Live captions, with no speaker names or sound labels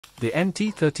The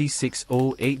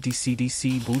MT3608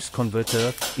 DC-DC boost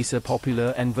converter is a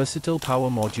popular and versatile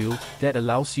power module that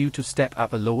allows you to step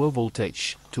up a lower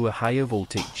voltage to a higher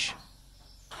voltage.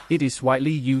 It is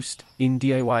widely used in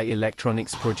DIY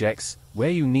electronics projects where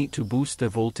you need to boost the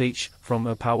voltage from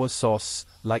a power source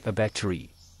like a battery.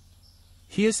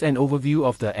 Here's an overview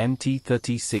of the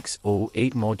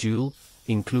MT3608 module,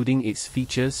 including its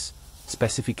features,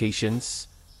 specifications,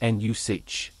 and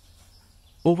usage.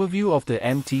 Overview of the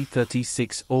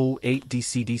MT3608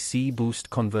 DC-DC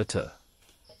boost converter.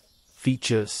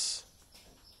 Features: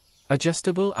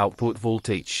 adjustable output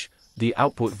voltage. The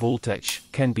output voltage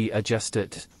can be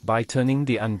adjusted by turning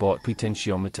the onboard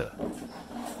potentiometer.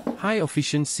 High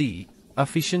efficiency.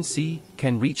 Efficiency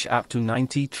can reach up to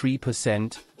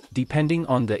 93%, depending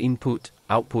on the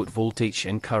input-output voltage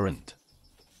and current.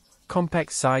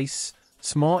 Compact size,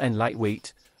 small and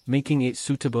lightweight, making it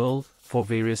suitable for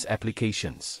various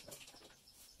applications.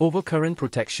 Overcurrent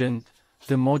protection.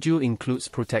 The module includes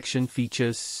protection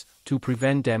features to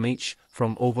prevent damage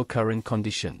from overcurrent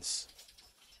conditions.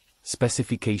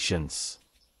 Specifications: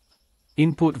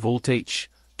 input voltage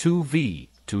 2V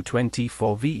to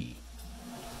 24V.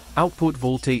 Output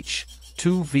voltage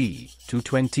 2V to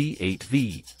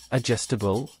 28V,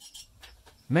 adjustable.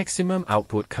 Maximum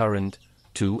output current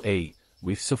 2A,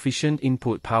 with sufficient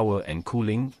input power and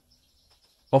cooling.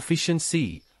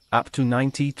 Efficiency up to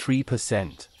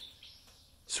 93%.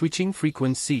 Switching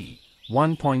frequency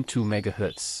 1.2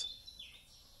 MHz.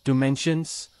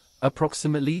 Dimensions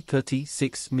approximately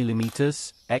 36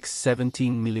 mm x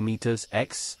 17 mm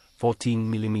x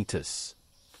 14 mm.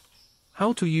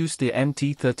 How to use the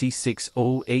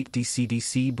MT3608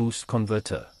 DC-DC boost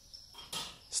converter.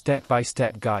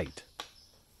 Step-by-step guide.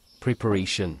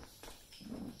 Preparation.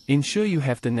 Ensure you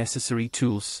have the necessary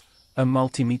tools: a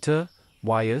multimeter,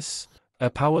 wires,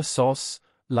 a power source,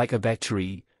 like a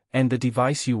battery, and the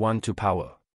device you want to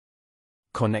power.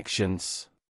 Connections.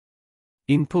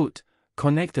 Input: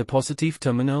 connect the positive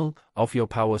terminal of your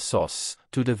power source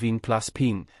to the VIN+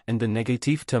 pin and the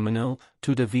negative terminal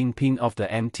to the VIN pin of the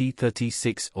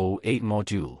MT3608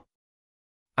 module.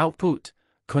 Output: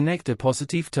 connect the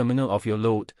positive terminal of your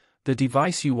load, the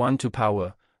device you want to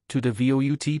power, to the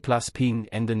VOUT+ pin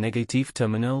and the negative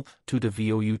terminal to the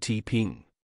VOUT pin.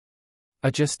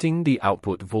 Adjusting the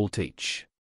output voltage.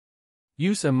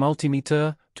 Use a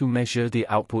multimeter to measure the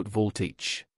output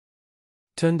voltage.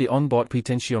 Turn the onboard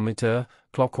potentiometer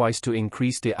clockwise to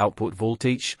increase the output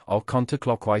voltage or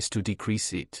counterclockwise to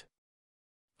decrease it.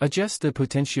 Adjust the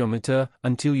potentiometer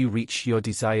until you reach your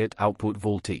desired output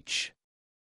voltage.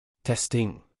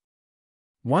 Testing.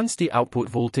 Once the output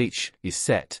voltage is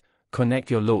set, connect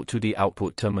your load to the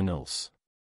output terminals.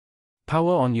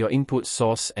 Power on your input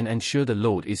source and ensure the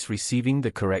load is receiving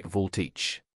the correct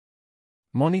voltage.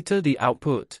 Monitor the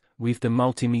output with the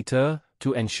multimeter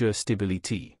to ensure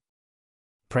stability.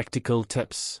 Practical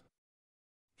tips.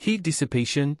 Heat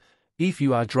dissipation. If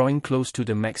you are drawing close to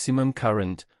the maximum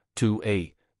current,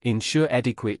 2A, ensure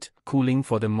adequate cooling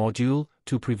for the module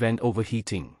to prevent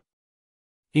overheating.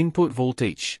 Input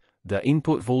voltage. The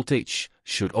input voltage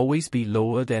should always be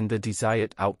lower than the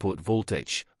desired output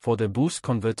voltage for the boost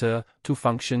converter to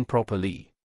function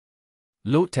properly.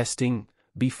 Load testing.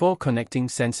 Before connecting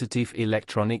sensitive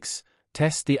electronics,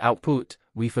 test the output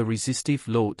with a resistive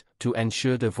load to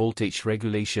ensure the voltage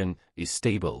regulation is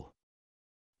stable.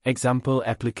 Example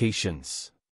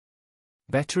applications.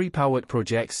 Battery-powered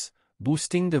projects,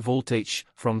 boosting the voltage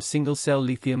from single-cell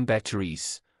lithium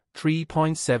batteries,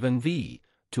 3.7V,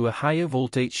 to a higher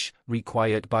voltage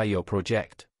required by your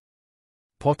project.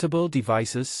 Portable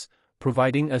devices,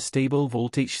 providing a stable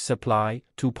voltage supply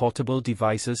to portable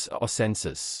devices or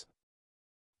sensors.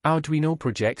 Arduino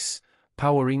projects,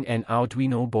 powering an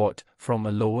Arduino board from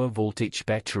a lower voltage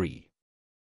battery.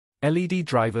 LED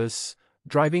drivers,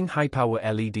 driving high-power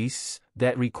LEDs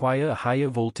that require a higher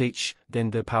voltage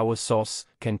than the power source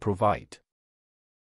can provide.